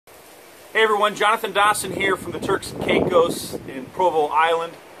Hey everyone, Jonathan Dawson here from the Turks and Caicos in Provo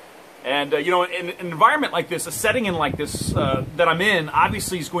Island. And you know, in an environment like this, a setting in like this that I'm in,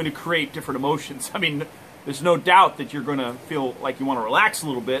 obviously is going to create different emotions. I mean, there's no doubt that you're going to feel like you want to relax a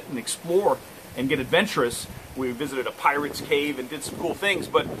little bit and explore and get adventurous. We visited a pirate's cave and did some cool things,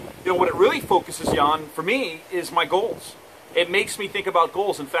 but you know what it really focuses on for me is my goals. It makes me think about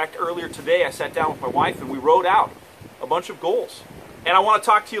goals. In fact, earlier today I sat down with my wife and we wrote out a bunch of goals. And I want to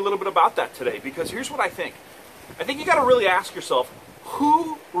talk to you a little bit about that today, because here's what I think. I think you got to really ask yourself,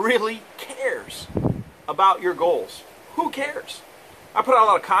 who really cares about your goals? Who cares? I put out a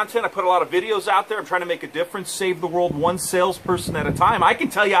lot of content, I put a lot of videos out there, I'm trying to make a difference, save the world one salesperson at a time. I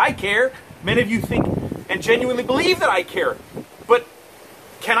can tell you I care. Many of you think and genuinely believe that I care. But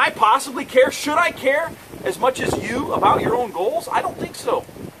can I possibly care? Should I care as much as you about your own goals? I don't think so.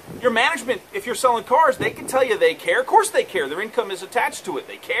 Your management, if you're selling cars, they can tell you they care. Of course they care. Their income is attached to it.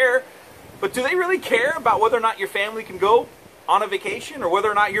 They care. But do they really care about whether or not your family can go on a vacation, or whether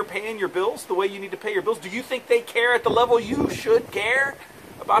or not you're paying your bills the way you need to pay your bills? Do you think they care at the level you should care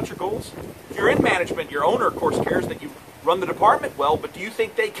about your goals? If you're in management, your owner, of course, cares that you run the department well, but do you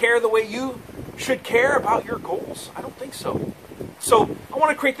think they care the way you should care about your goals? I don't think so. So I want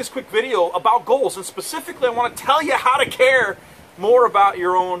to create this quick video about goals, and specifically I want to tell you how to care more about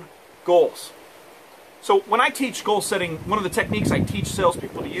your own goals. So when I teach goal setting, one of the techniques I teach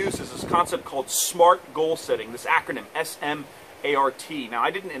salespeople to use is this concept called SMART goal setting, this acronym, S.M.A.R.T. Now,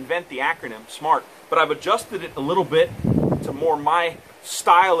 I didn't invent the acronym SMART, but I've adjusted it a little bit to more my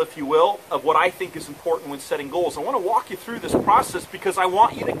style, if you will, of what I think is important when setting goals. I want to walk you through this process because I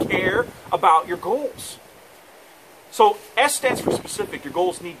want you to care about your goals. So S stands for specific. Your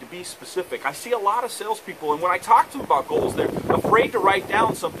goals need to be specific. I see a lot of salespeople, and when I talk to them about goals, they're afraid to write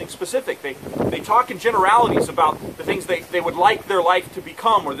down something specific. They talk in generalities about the things they would like their life to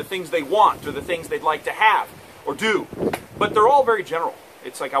become, or the things they want, or the things they'd like to have or do. But they're all very general.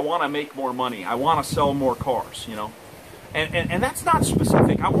 It's like, I want to make more money. I want to sell more cars, you know. And that's not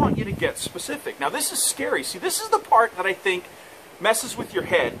specific. I want you to get specific. Now, this is scary. See, this is the part that I think messes with your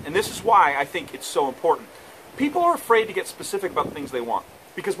head, and this is why I think it's so important. People are afraid to get specific about the things they want,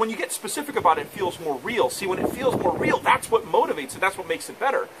 because when you get specific about it, it feels more real. See, when it feels more real, that's what motivates it. That's what makes it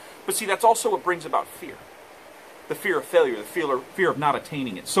better. But see, that's also what brings about fear. The fear of failure, the fear of not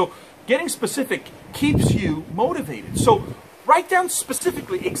attaining it. So getting specific keeps you motivated. So write down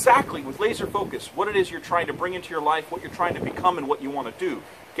specifically, exactly, with laser focus, what it is you're trying to bring into your life, what you're trying to become, and what you want to do.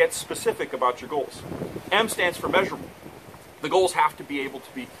 Get specific about your goals. M stands for measurable. The goals have to be able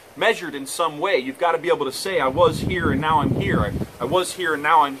to be measured in some way. You've got to be able to say, I was here and now I'm here. I was here and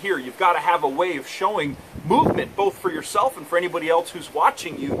now I'm here. You've got to have a way of showing movement, both for yourself and for anybody else who's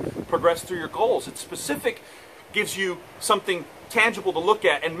watching you progress through your goals. It's specific, gives you something tangible to look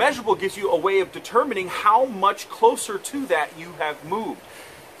at, and measurable gives you a way of determining how much closer to that you have moved.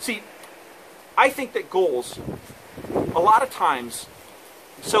 See, I think that goals, a lot of times,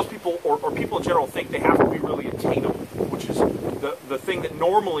 salespeople or people in general think they have to be really attainable, which is the thing that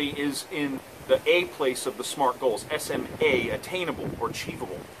normally is in the A place of the SMART goals, S-M-A, attainable or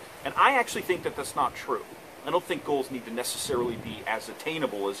achievable. And I actually think that that's not true. I don't think goals need to necessarily be as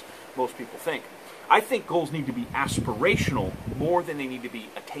attainable as most people think. I think goals need to be aspirational more than they need to be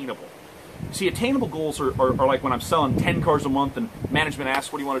attainable. See, attainable goals are like when I'm selling 10 cars a month and management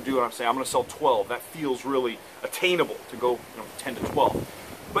asks, what do you want to do? And I say, I'm going to sell 12. That feels really attainable to go 10 to 12.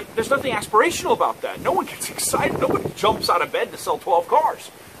 But there's nothing aspirational about that. No one gets excited. No one jumps out of bed to sell 12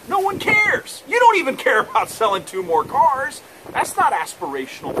 cars. No one cares. You don't even care about selling 2 more cars. That's not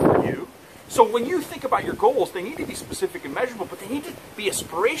aspirational for you. So when you think about your goals, they need to be specific and measurable, but they need to be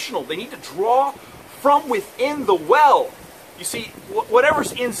aspirational. They need to draw from within the well. You see,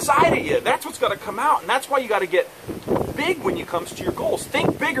 whatever's inside of you, that's what's got to come out. And that's why you got to get big when it comes to your goals.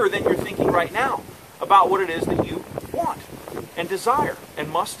 Think bigger than you're thinking right now about what it is that you want and desire and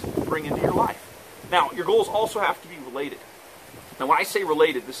must bring into your life. Now, your goals also have to be related. Now, when I say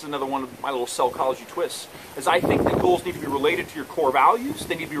related, this is another one of my little Sellchology twists, is I think that goals need to be related to your core values.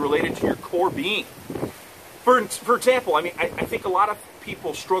 They need to be related to your core being. For example, I mean, I think a lot of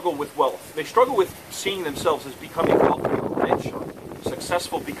people struggle with wealth. They struggle with seeing themselves as becoming wealthy or rich or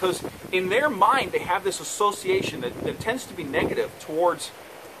successful, because in their mind they have this association that tends to be negative towards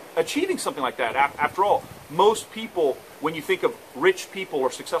achieving something like that. After all, most people, when you think of rich people or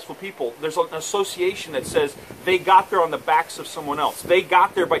successful people, there's an association that says they got there on the backs of someone else. They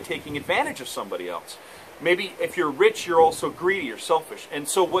got there by taking advantage of somebody else. Maybe if you're rich, you're also greedy or selfish. And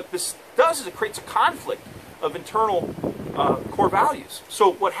so what this does is it creates a conflict of internal core values.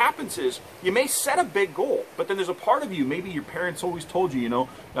 So what happens is you may set a big goal, but then there's a part of you, maybe your parents always told you,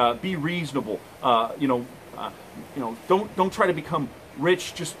 be reasonable, don't try to become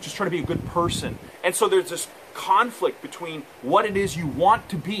rich, just try to be a good person. And so there's this conflict between what it is you want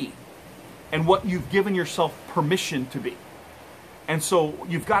to be and what you've given yourself permission to be. And so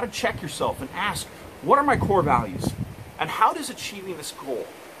you've got to check yourself and ask, what are my core values? And how does achieving this goal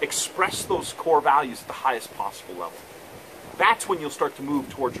express those core values at the highest possible level? That's when you'll start to move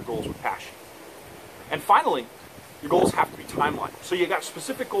towards your goals with passion. And finally, your goals have to be timeline. So you got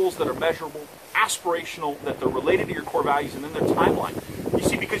specific goals that are measurable, aspirational, that they're related to your core values, and then their timeline. You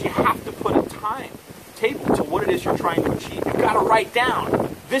see, because you have to put a timetable to what it is you're trying to achieve. You've got to write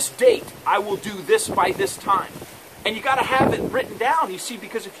down, this date, I will do this by this time. And you got to have it written down, you see,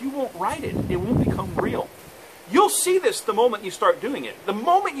 because if you won't write it, it won't become real. You'll see this the moment you start doing it. The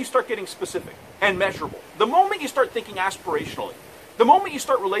moment you start getting specific and measurable. The moment you start thinking aspirationally. The moment you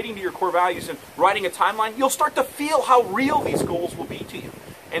start relating to your core values and writing a timeline, you'll start to feel how real these goals will be to you.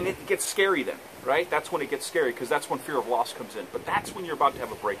 And it gets scary then, right? That's when it gets scary, because that's when fear of loss comes in. But that's when you're about to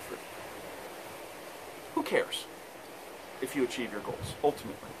have a breakthrough. Who cares if you achieve your goals?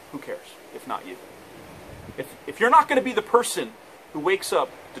 Ultimately, who cares if not you? If you're not going to be the person who wakes up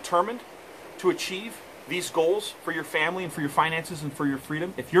determined to achieve these goals for your family and for your finances and for your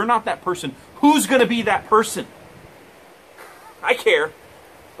freedom, if you're not that person, who's going to be that person? I care,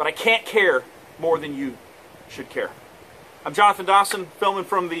 but I can't care more than you should care. I'm Jonathan Dawson, filming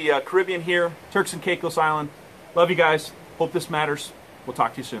from the Caribbean here, Turks and Caicos Island. Love you guys. Hope this matters. We'll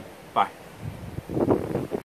talk to you soon.